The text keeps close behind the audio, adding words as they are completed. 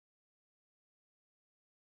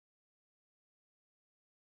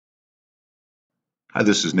Hi,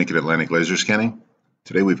 this is Nick at Atlantic Laser Scanning.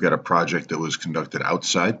 Today we've got a project that was conducted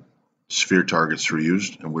outside. Sphere targets were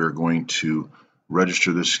used, and we're going to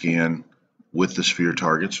register this scan with the sphere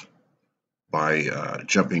targets by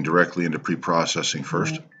jumping directly into pre-processing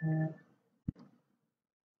first.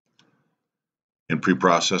 In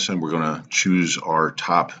pre-processing, we're going to choose our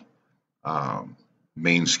top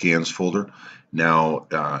main scans folder. Now,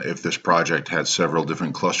 if this project had several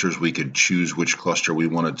different clusters, we could choose which cluster we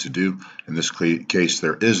wanted to do. In this case,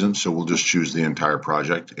 there isn't, so we'll just choose the entire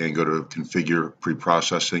project and go to Configure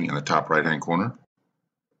Pre-Processing in the top right-hand corner.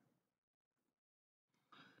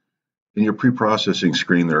 In your pre-processing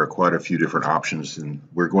screen, there are quite a few different options, and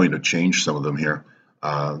we're going to change some of them here.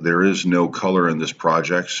 There is no color in this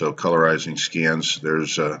project, so colorizing scans,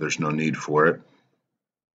 there's no need for it.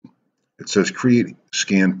 It says create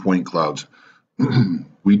scan point clouds.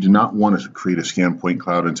 We do not want to create a scan point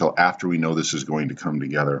cloud until after we know this is going to come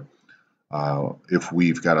together. If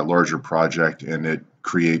we've got a larger project and it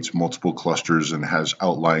creates multiple clusters and has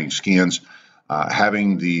outlying scans,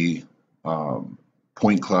 having the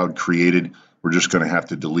point cloud created, we're just going to have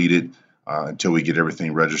to delete it until we get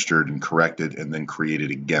everything registered and corrected and then create it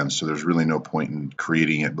again. So there's really no point in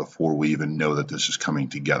creating it before we even know that this is coming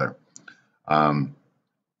together.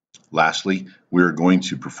 Lastly, we're going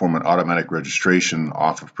to perform an automatic registration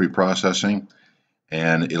off of pre-processing,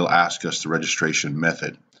 and it'll ask us the registration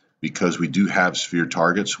method. Because we do have sphere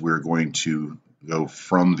targets, we're going to go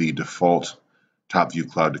from the default top view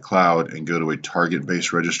cloud to cloud and go to a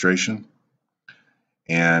target-based registration.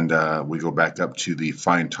 And we go back up to the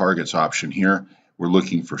find targets option here. We're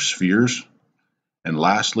looking for spheres. And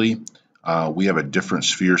lastly, we have a different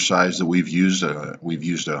sphere size that we've used. We've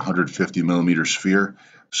used a 150 millimeter sphere.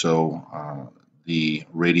 So the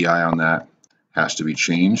radii on that has to be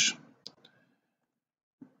changed.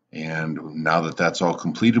 And now that that's all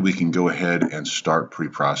completed, we can go ahead and start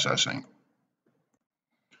pre-processing.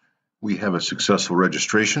 We have a successful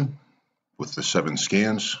registration with the 7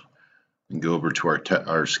 scans. We can go over to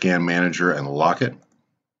our scan manager and lock it.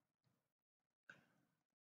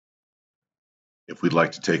 If we'd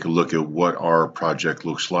like to take a look at what our project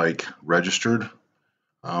looks like registered,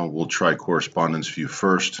 we'll try correspondence view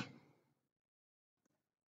first.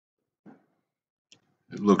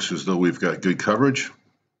 It looks as though we've got good coverage.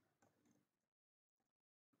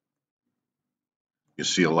 You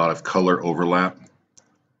see a lot of color overlap,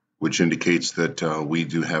 which indicates that we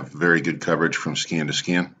do have very good coverage from scan to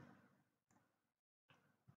scan.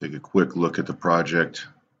 Take a quick look at the project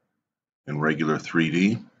in regular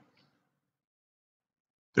 3D.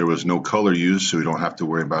 There was no color used, so we don't have to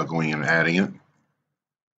worry about going and adding it.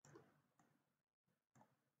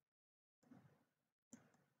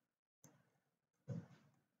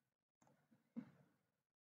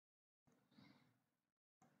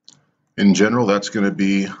 In general, that's going to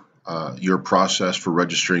be your process for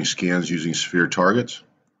registering scans using sphere targets.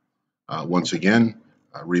 Once again,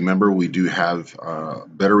 remember we do have a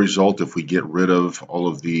better result if we get rid of all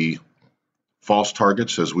of the false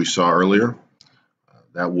targets, as we saw earlier.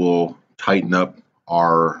 That will tighten up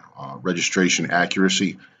our registration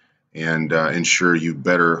accuracy and ensure you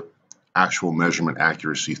better actual measurement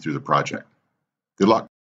accuracy through the project. Good luck.